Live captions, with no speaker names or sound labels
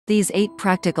These 8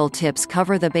 practical tips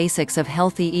cover the basics of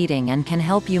healthy eating and can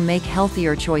help you make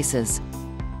healthier choices.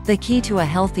 The key to a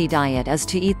healthy diet is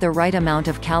to eat the right amount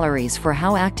of calories for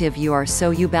how active you are,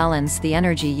 so you balance the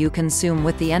energy you consume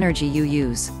with the energy you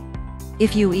use.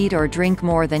 If you eat or drink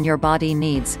more than your body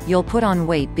needs, you'll put on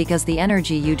weight because the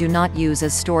energy you do not use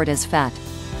is stored as fat.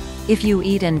 If you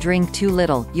eat and drink too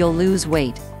little, you'll lose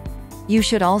weight. You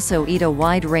should also eat a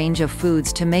wide range of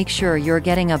foods to make sure you're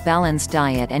getting a balanced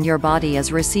diet and your body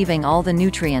is receiving all the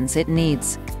nutrients it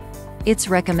needs. It's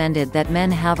recommended that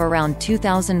men have around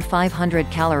 2,500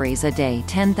 calories a day,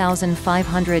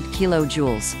 10,500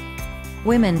 kilojoules.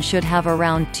 Women should have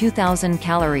around 2,000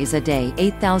 calories a day,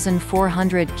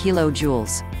 8,400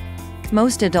 kilojoules.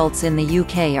 Most adults in the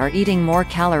UK are eating more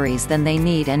calories than they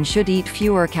need and should eat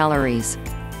fewer calories.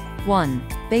 1.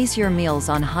 Base your meals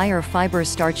on higher fiber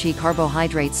starchy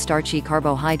carbohydrates. Starchy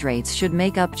carbohydrates should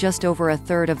make up just over a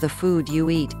third of the food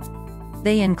you eat.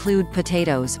 They include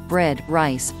potatoes, bread,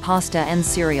 rice, pasta and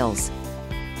cereals.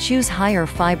 Choose higher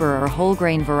fiber or whole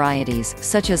grain varieties,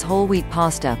 such as whole wheat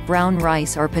pasta, brown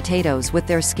rice or potatoes with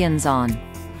their skins on.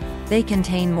 They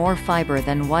contain more fiber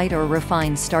than white or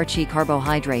refined starchy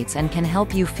carbohydrates and can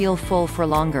help you feel full for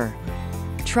longer.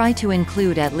 Try to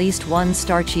include at least one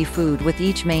starchy food with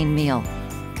each main meal.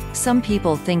 Some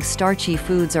people think starchy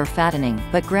foods are fattening,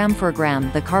 but gram for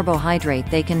gram, the carbohydrate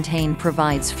they contain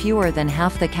provides fewer than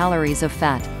half the calories of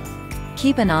fat.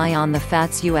 Keep an eye on the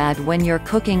fats you add when you're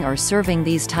cooking or serving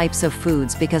these types of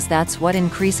foods, because that's what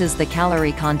increases the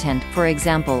calorie content. For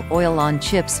example, oil on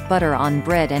chips, butter on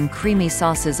bread and creamy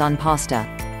sauces on pasta.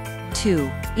 2.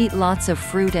 Eat lots of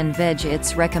fruit and veg.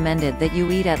 It's recommended that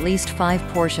you eat at least 5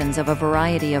 portions of a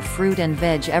variety of fruit and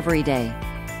veg every day.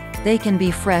 They can be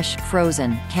fresh,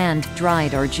 frozen, canned,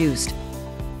 dried or juiced.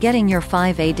 Getting your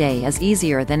 5 a day is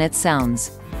easier than it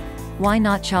sounds. Why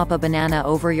not chop a banana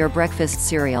over your breakfast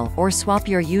cereal, or swap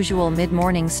your usual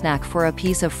mid-morning snack for a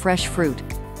piece of fresh fruit?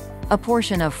 A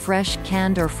portion of fresh,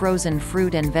 canned or frozen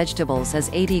fruit and vegetables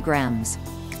is 80 grams.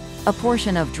 A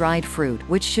portion of dried fruit,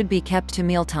 which should be kept to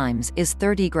mealtimes, is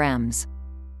 30 grams.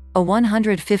 A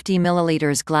 150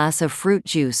 milliliters glass of fruit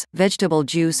juice, vegetable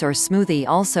juice or smoothie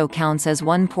also counts as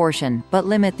 1 portion, but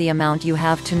limit the amount you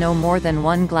have to no more than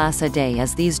 1 glass a day,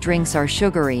 as these drinks are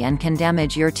sugary and can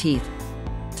damage your teeth.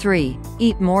 3.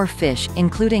 Eat more fish,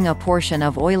 including a portion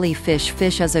of oily fish.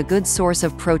 Fish is a good source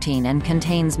of protein and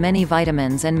contains many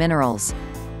vitamins and minerals.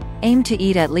 Aim to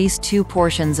eat at least 2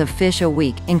 portions of fish a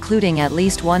week, including at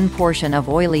least 1 portion of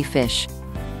oily fish.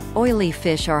 Oily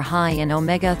fish are high in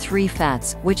omega-3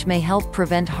 fats, which may help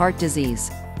prevent heart disease.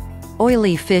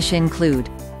 Oily fish include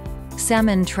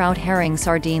salmon, trout, herring,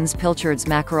 sardines, pilchards,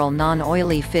 mackerel.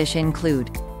 Non-oily fish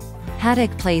include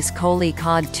haddock, plaice, collie,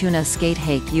 cod, tuna, skate,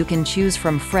 hake. You can choose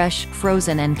from fresh,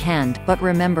 frozen and canned, but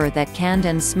remember that canned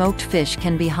and smoked fish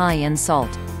can be high in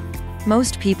salt.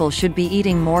 Most people should be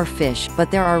eating more fish,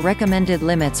 but there are recommended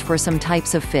limits for some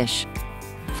types of fish.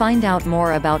 Find out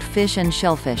more about fish and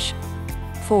shellfish.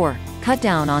 4. Cut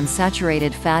down on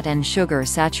saturated fat and sugar.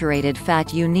 Saturated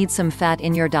fat. You need some fat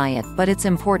in your diet, but it's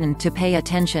important to pay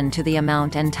attention to the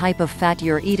amount and type of fat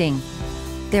you're eating.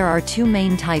 There are 2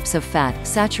 main types of fat,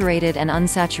 saturated and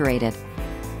unsaturated.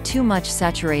 Too much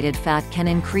saturated fat can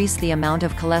increase the amount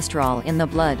of cholesterol in the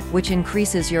blood, which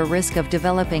increases your risk of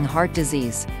developing heart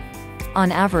disease. On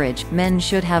average, men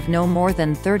should have no more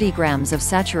than 30 grams of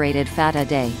saturated fat a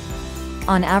day.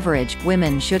 On average,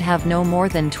 women should have no more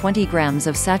than 20 grams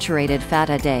of saturated fat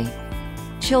a day.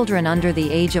 Children under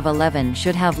the age of 11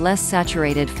 should have less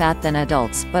saturated fat than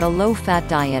adults, but a low-fat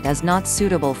diet is not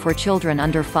suitable for children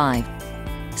under 5.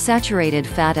 Saturated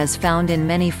fat is found in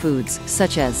many foods,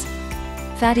 such as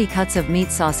fatty cuts of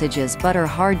meat, sausages, butter,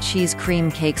 hard cheese, cream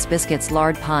cakes, biscuits,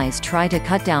 lard, pies. Try to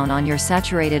cut down on your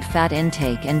saturated fat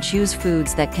intake and choose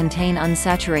foods that contain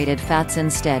unsaturated fats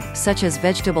instead, such as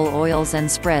vegetable oils and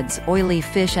spreads, oily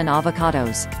fish and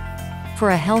avocados. For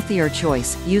a healthier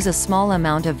choice, use a small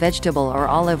amount of vegetable or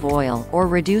olive oil, or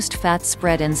reduced fat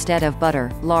spread instead of butter,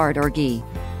 lard or ghee.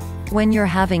 When you're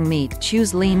having meat,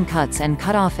 choose lean cuts and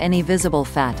cut off any visible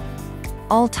fat.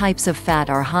 All types of fat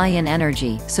are high in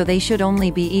energy, so they should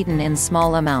only be eaten in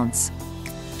small amounts.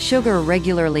 Sugar.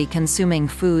 Regularly consuming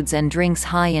foods and drinks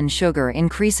high in sugar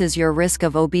increases your risk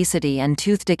of obesity and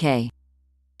tooth decay.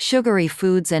 Sugary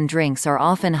foods and drinks are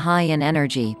often high in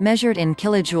energy, measured in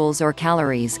kilojoules or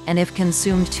calories, and if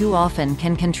consumed too often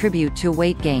can contribute to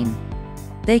weight gain.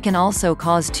 They can also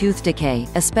cause tooth decay,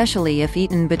 especially if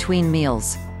eaten between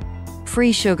meals.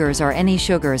 Free sugars are any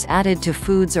sugars added to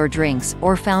foods or drinks,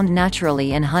 or found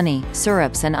naturally in honey,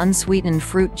 syrups and unsweetened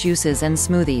fruit juices and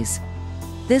smoothies.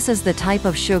 This is the type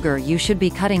of sugar you should be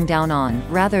cutting down on,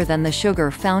 rather than the sugar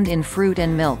found in fruit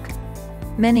and milk.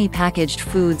 Many packaged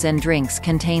foods and drinks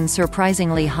contain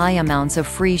surprisingly high amounts of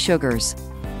free sugars.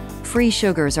 Free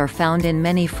sugars are found in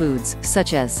many foods,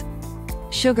 such as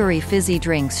sugary fizzy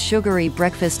drinks, sugary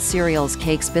breakfast cereals,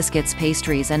 cakes, biscuits,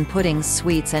 pastries and puddings,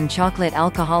 sweets and chocolate,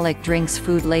 alcoholic drinks.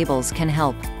 Food labels can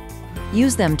help.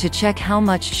 Use them to check how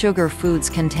much sugar foods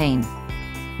contain.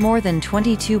 More than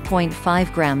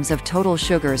 22.5 grams of total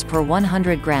sugars per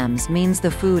 100 grams means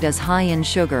the food is high in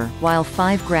sugar, while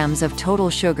 5 grams of total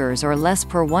sugars or less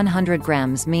per 100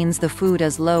 grams means the food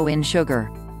is low in sugar.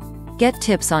 Get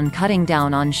tips on cutting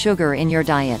down on sugar in your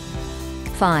diet.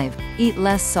 5. Eat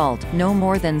less salt, no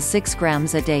more than 6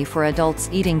 grams a day for adults.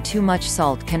 Eating too much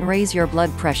salt can raise your blood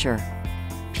pressure.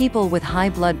 People with high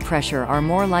blood pressure are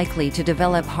more likely to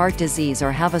develop heart disease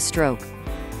or have a stroke.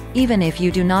 Even if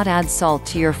you do not add salt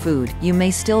to your food, you may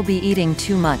still be eating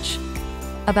too much.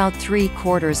 About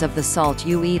 3/4 of the salt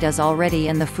you eat is already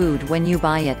in the food when you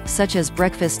buy it, such as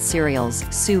breakfast cereals,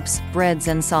 soups, breads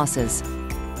and sauces.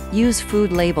 Use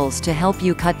food labels to help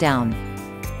you cut down.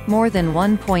 More than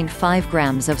 1.5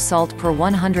 grams of salt per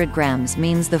 100 grams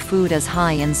means the food is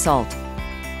high in salt.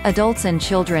 Adults and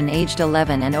children aged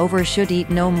 11 and over should eat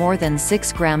no more than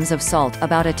 6 grams of salt,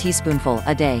 about a teaspoonful,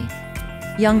 a day.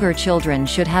 Younger children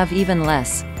should have even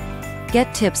less.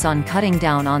 Get tips on cutting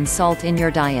down on salt in your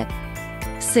diet.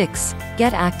 6.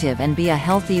 Get active and be a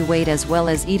healthy weight. As well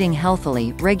as eating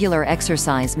healthily, regular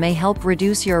exercise may help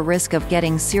reduce your risk of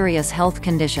getting serious health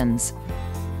conditions.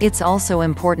 It's also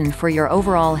important for your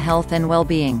overall health and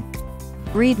well-being.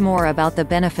 Read more about the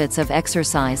benefits of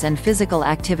exercise and physical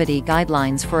activity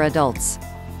guidelines for adults.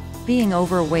 Being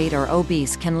overweight or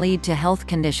obese can lead to health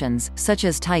conditions, such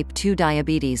as type 2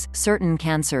 diabetes, certain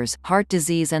cancers, heart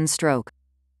disease and stroke.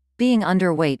 Being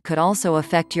underweight could also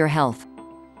affect your health.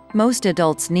 Most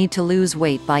adults need to lose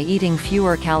weight by eating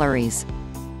fewer calories.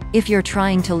 If you're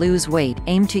trying to lose weight,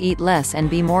 aim to eat less and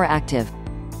be more active.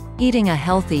 Eating a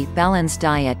healthy, balanced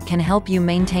diet can help you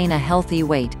maintain a healthy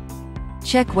weight.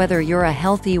 Check whether you're a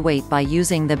healthy weight by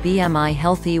using the BMI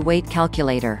Healthy Weight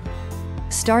Calculator.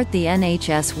 Start the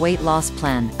NHS Weight Loss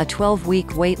Plan, a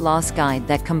 12-week weight loss guide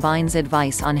that combines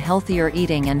advice on healthier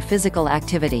eating and physical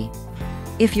activity.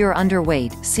 If you're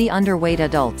underweight, see Underweight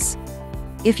Adults.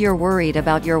 If you're worried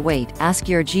about your weight, ask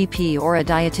your GP or a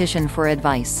dietitian for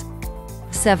advice.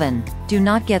 7. Do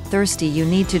not get thirsty. You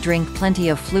need to drink plenty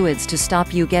of fluids to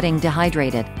stop you getting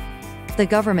dehydrated. The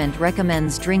government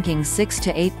recommends drinking 6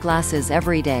 to 8 glasses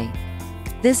every day.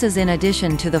 This is in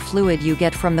addition to the fluid you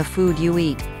get from the food you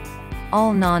eat.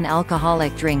 All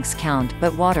non-alcoholic drinks count,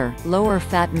 but water,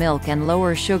 lower-fat milk and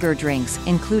lower-sugar drinks,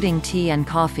 including tea and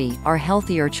coffee, are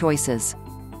healthier choices.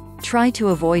 Try to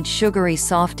avoid sugary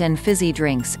soft and fizzy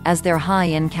drinks, as they're high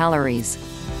in calories.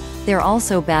 They're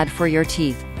also bad for your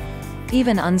teeth.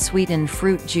 Even unsweetened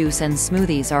fruit juice and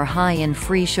smoothies are high in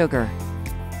free sugar.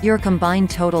 Your combined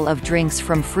total of drinks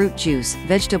from fruit juice,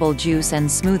 vegetable juice and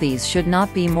smoothies should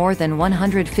not be more than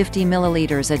 150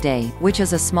 milliliters a day, which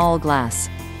is a small glass.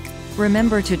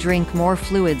 Remember to drink more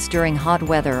fluids during hot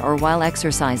weather or while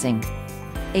exercising.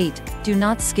 8. Do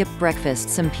not skip breakfast.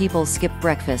 Some people skip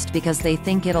breakfast because they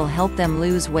think it'll help them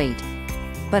lose weight.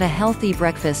 But a healthy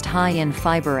breakfast high in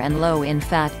fiber and low in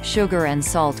fat, sugar and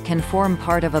salt can form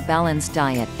part of a balanced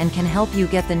diet, and can help you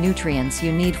get the nutrients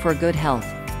you need for good health.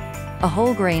 A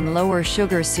whole grain lower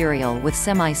sugar cereal with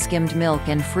semi-skimmed milk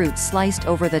and fruit sliced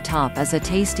over the top is a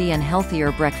tasty and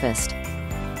healthier breakfast.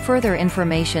 Further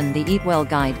information: the Eat Well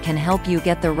Guide can help you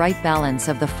get the right balance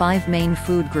of the 5 main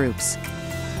food groups.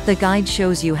 The guide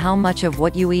shows you how much of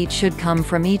what you eat should come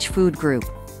from each food group.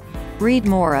 Read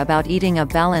more about eating a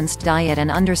balanced diet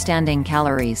and understanding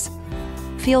calories.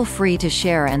 Feel free to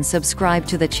share and subscribe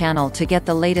to the channel to get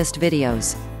the latest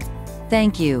videos.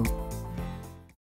 Thank you.